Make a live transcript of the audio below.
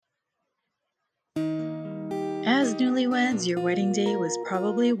As newlyweds, your wedding day was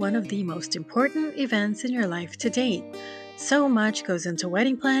probably one of the most important events in your life to date. So much goes into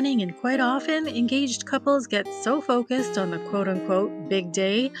wedding planning, and quite often, engaged couples get so focused on the quote unquote big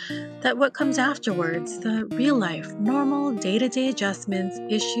day that what comes afterwards, the real life, normal, day to day adjustments,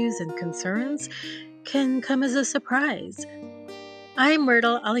 issues, and concerns, can come as a surprise. I'm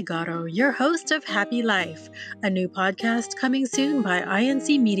Myrtle Aligaro, your host of Happy Life, a new podcast coming soon by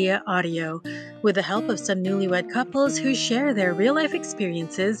INC Media Audio. With the help of some newlywed couples who share their real life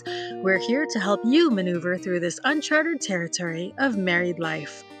experiences, we're here to help you maneuver through this uncharted territory of married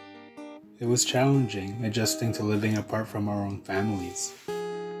life. It was challenging, adjusting to living apart from our own families.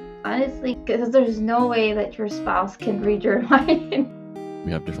 Honestly, because there's no way that your spouse can read your mind.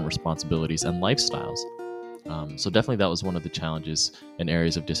 We have different responsibilities and lifestyles. So definitely that was one of the challenges and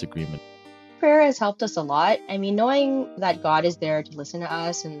areas of disagreement. Prayer has helped us a lot. knowing that God is there to listen to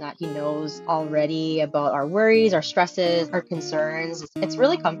us and that He knows already about our worries, our stresses, our concerns, it's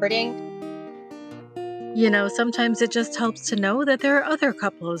really comforting. Sometimes it just helps to know that there are other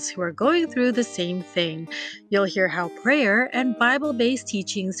couples who are going through the same thing. You'll hear how prayer and Bible-based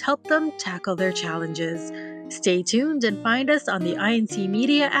teachings help them tackle their challenges. Stay tuned and find us on the INC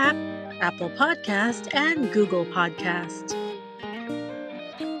Media app, Apple Podcast, and Google Podcast.